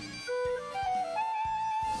most.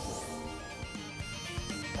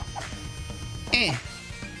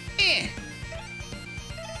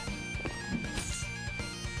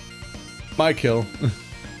 My kill.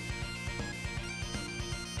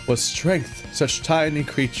 What strength such tiny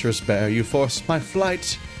creatures bear, you force my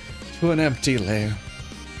flight to an empty lair.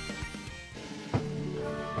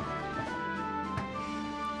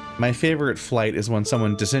 My favorite flight is when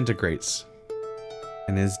someone disintegrates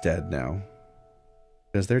and is dead now.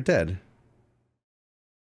 Because they're dead.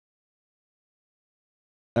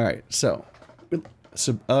 Alright, so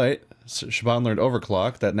alright, so Shaban learned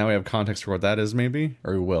overclock. That now we have context for what that is, maybe?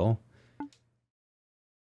 Or we will.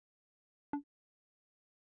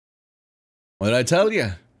 What did I tell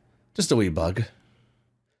you? Just a wee bug.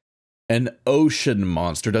 An ocean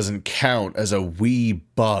monster doesn't count as a wee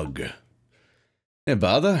bug. Hey,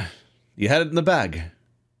 bother. You had it in the bag.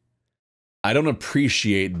 I don't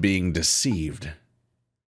appreciate being deceived.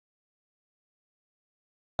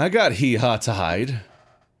 I got hee-haw to hide.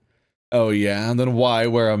 Oh yeah, and then why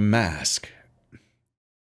wear a mask?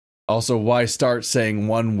 Also, why start saying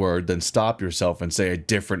one word, then stop yourself and say a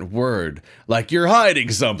different word? Like you're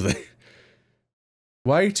hiding something.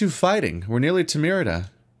 Why are you two fighting? We're nearly to Merida.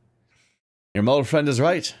 Your old friend is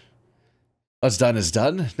right. What's done is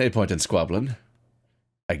done. No point in squabbling.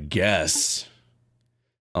 I guess.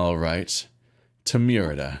 Alright. To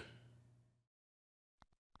Merida.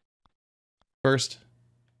 First.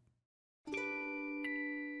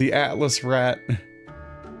 The Atlas rat.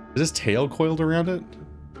 Is his tail coiled around it?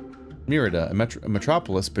 Merida, a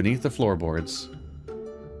metropolis beneath the floorboards.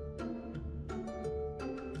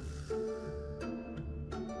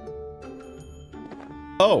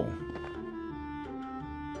 Oh.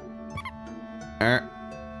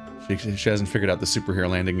 She hasn't figured out the superhero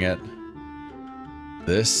landing yet.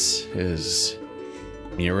 This is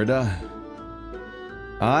Merida.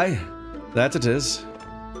 Aye, that it is.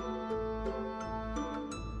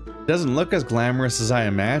 Doesn't look as glamorous as I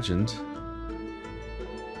imagined.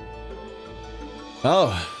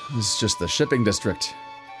 Oh, this is just the shipping district.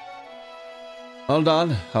 Hold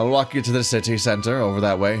on, I'll walk you to the city center over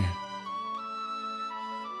that way.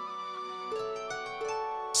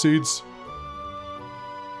 Seeds.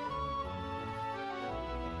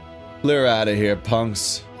 Clear out of here,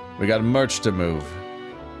 punks. We got merch to move.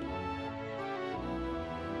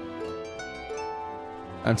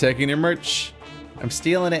 I'm taking your merch. I'm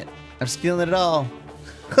stealing it. I'm stealing it all.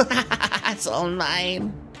 It's all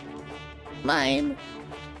mine. Mine.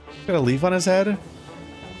 Got a leaf on his head?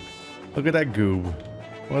 Look at that goob.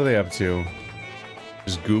 What are they up to?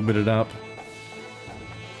 Just goobing it up.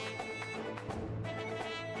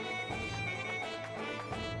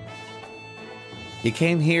 You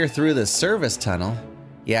came here through the service tunnel,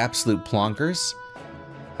 you absolute plonkers.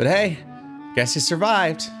 But hey, guess you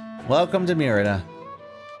survived. Welcome to Merida.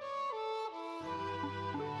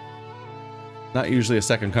 Not usually a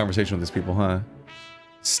second conversation with these people, huh?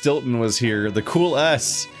 Stilton was here. The cool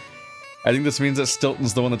S. I think this means that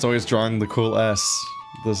Stilton's the one that's always drawing the cool S.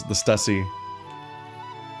 The Stussy.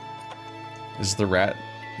 This is the rat.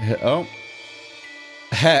 Oh.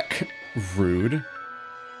 Heck. Rude.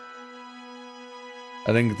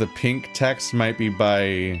 I think the pink text might be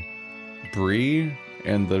by Bree,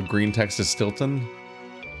 and the green text is Stilton.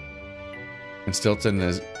 And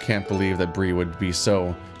Stilton can't believe that Bree would be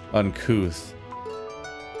so uncouth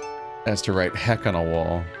as to write heck on a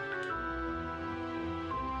wall.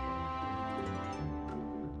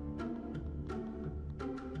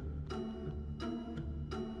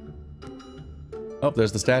 Oh,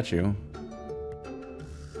 there's the statue.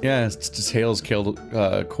 Yeah, its tail's coiled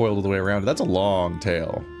all the way around. That's a long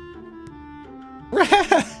tail.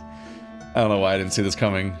 I don't know why I didn't see this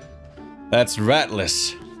coming. That's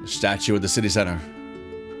Ratless, the statue at the city center.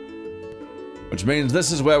 Which means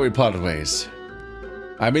this is where we part ways.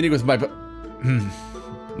 I'm meeting with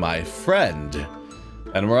my friend,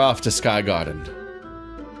 and we're off to Sky Garden.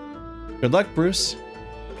 Good luck, Bruce.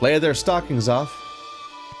 Play their stockings off.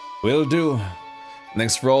 Will do.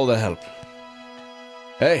 Thanks for all the help.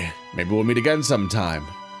 Hey, maybe we'll meet again sometime.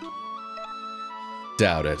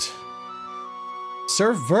 Doubt it.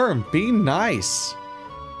 Sir Verm, be nice.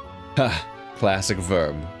 Ha, classic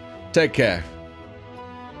Verm. Take care.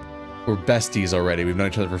 We're besties already. We've known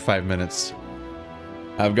each other for 5 minutes.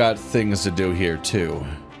 I've got things to do here, too.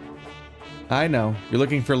 I know. You're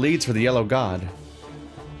looking for leads for the Yellow God.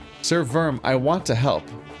 Sir Verm, I want to help.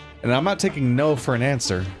 And I'm not taking no for an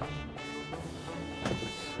answer.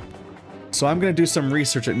 So I'm going to do some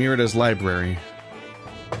research at Merida's library.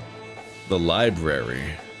 The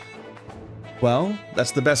library? Well,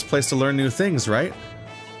 that's the best place to learn new things, right?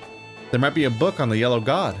 There might be a book on the Yellow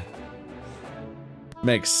God.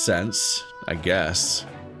 Makes sense, I guess.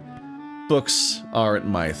 Books aren't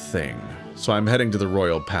my thing, so I'm heading to the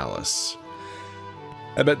Royal Palace.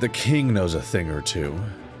 I bet the king knows a thing or two.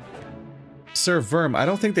 Sir Verm, I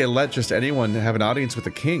don't think they let just anyone have an audience with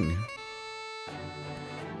the king.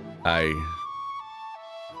 I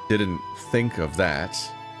didn't think of that.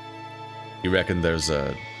 You reckon there's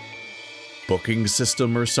a booking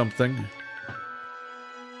system or something?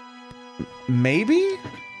 Maybe?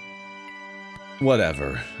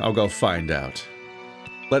 Whatever, I'll go find out.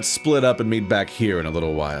 Let's split up and meet back here in a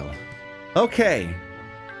little while. Okay.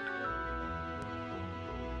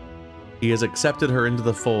 He has accepted her into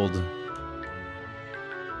the fold.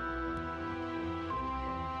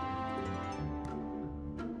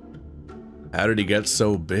 How did he get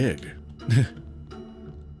so big?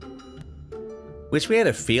 Wish we had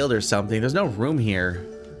a field or something. There's no room here.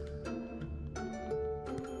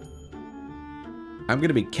 I'm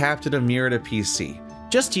gonna be captain of Merida PC.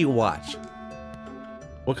 Just you watch.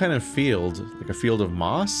 What kind of field? Like a field of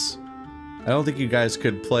moss? I don't think you guys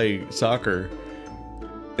could play soccer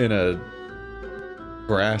in a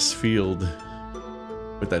grass field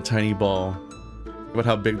with that tiny ball. Think about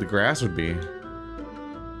how big the grass would be.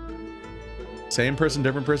 Same person,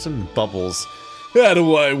 different person? Bubbles. How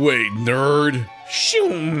do I wait, nerd?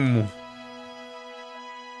 Shoom!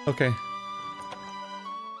 Okay.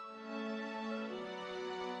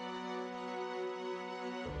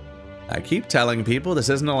 I keep telling people this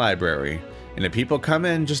isn't a library, and if people come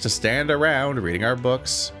in just to stand around reading our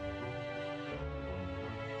books,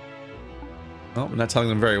 Oh, I'm not telling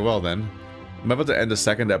them very well then. Am I about to end a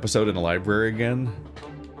second episode in a library again?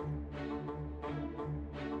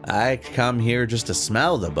 I come here just to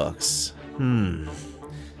smell the books.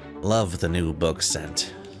 Love the new book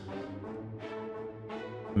scent.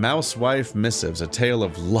 Mousewife Missives, a tale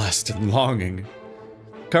of lust and longing.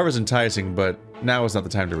 Cover's enticing, but now is not the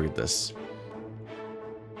time to read this.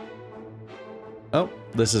 Oh,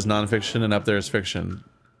 this is nonfiction and up there is fiction.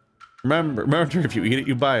 Remember, if you eat it,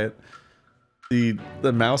 you buy it.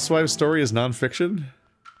 The Mousewife story is nonfiction?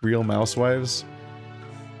 Real mousewives?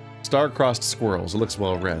 Star-crossed squirrels. It looks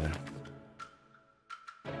well read.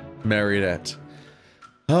 Marionette.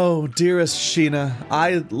 Oh, dearest Sheena,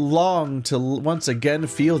 I long to once again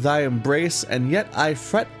feel thy embrace, and yet I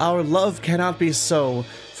fret our love cannot be so,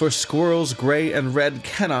 for squirrels gray and red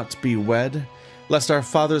cannot be wed, lest our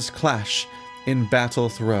fathers clash in battle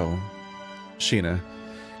throw. Sheena.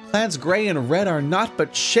 Clans gray and red are naught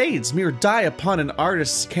but shades, mere dye upon an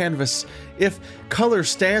artist's canvas. If color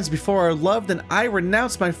stands before our love, then I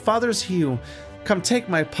renounce my father's hue. Come take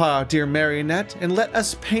my paw, dear marionette, and let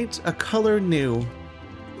us paint a color new.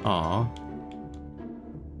 Aw.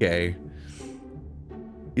 Gay.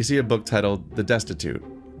 You see a book titled The Destitute.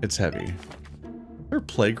 It's heavy. Is there a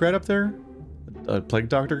plague rat up there? A plague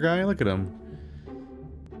doctor guy? Look at him.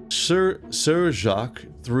 Sir Jacques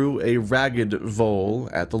threw a ragged vole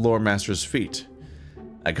at the lore master's feet.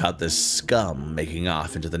 I got this scum making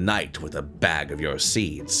off into the night with a bag of your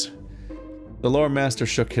seeds. The lore master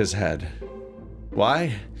shook his head.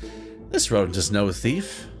 Why? This rodent is no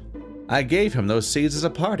thief. I gave him those seeds as a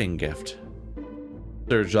parting gift.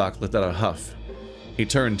 Sir Jacques let out a huff. He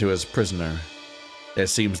turned to his prisoner. It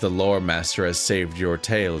seems the lore master has saved your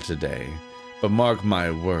tale today, but mark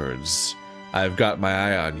my words. I've got my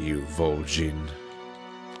eye on you, Vol'jin.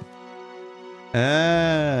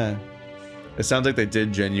 Ah. It sounds like they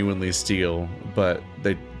did genuinely steal, but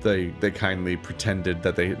they kindly pretended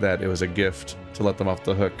that it was a gift to let them off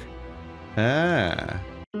the hook. Ah.